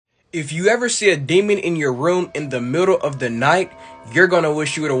If you ever see a demon in your room in the middle of the night, you're gonna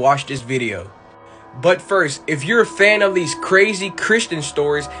wish you would have watched this video. But first, if you're a fan of these crazy Christian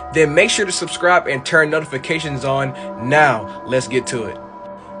stories, then make sure to subscribe and turn notifications on. Now, let's get to it.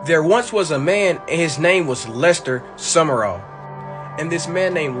 There once was a man and his name was Lester Sumrall. And this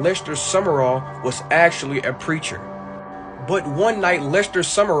man named Lester Sumrall was actually a preacher. But one night Lester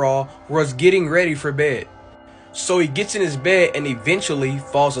Sumrall was getting ready for bed. So he gets in his bed and eventually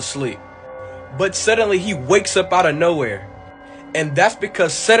falls asleep. But suddenly he wakes up out of nowhere. And that's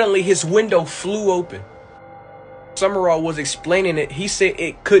because suddenly his window flew open. Sumrall was explaining it. He said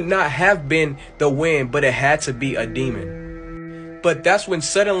it could not have been the wind, but it had to be a demon. But that's when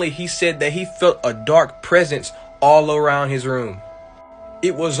suddenly he said that he felt a dark presence all around his room.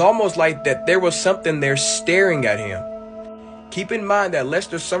 It was almost like that there was something there staring at him. Keep in mind that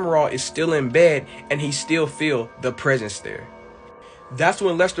Lester Sumrall is still in bed and he still feels the presence there. That's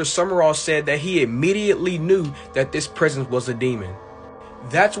when Lester Sumrall said that he immediately knew that this presence was a demon.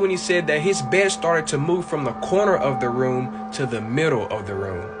 That's when he said that his bed started to move from the corner of the room to the middle of the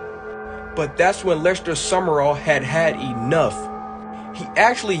room. But that's when Lester Sumrall had had enough. He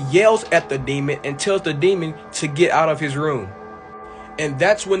actually yells at the demon and tells the demon to get out of his room. And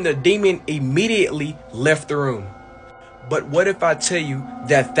that's when the demon immediately left the room. But what if I tell you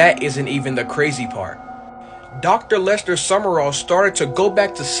that that isn't even the crazy part? Dr. Lester Sumrall started to go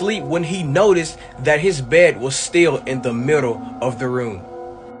back to sleep when he noticed that his bed was still in the middle of the room.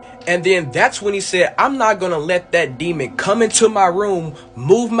 And then that's when he said, I'm not going to let that demon come into my room,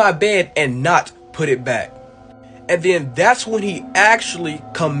 move my bed, and not put it back. And then that's when he actually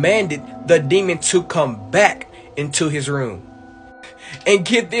commanded the demon to come back into his room. And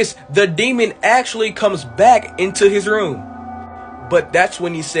get this, the demon actually comes back into his room. But that's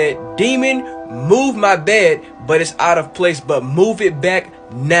when he said, demon, move my bed, but it's out of place, but move it back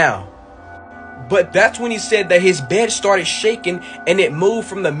now. But that's when he said that his bed started shaking and it moved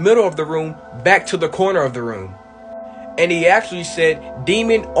from the middle of the room back to the corner of the room. And he actually said,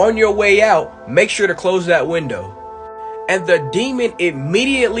 demon, on your way out, make sure to close that window. And the demon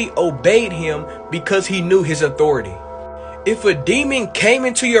immediately obeyed him because he knew his authority. If a demon came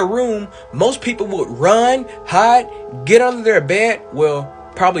into your room, most people would run, hide, get under their bed. Well,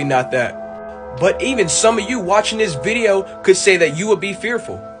 probably not that. But even some of you watching this video could say that you would be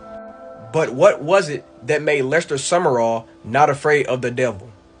fearful. But what was it that made Lester Sumrall not afraid of the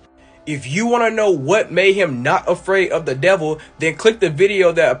devil? If you want to know what made him not afraid of the devil, then click the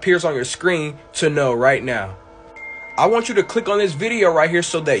video that appears on your screen to know right now. I want you to click on this video right here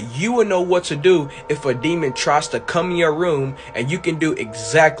so that you will know what to do if a demon tries to come in your room, and you can do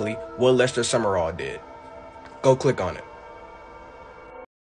exactly what Lester Sumrall did. Go click on it.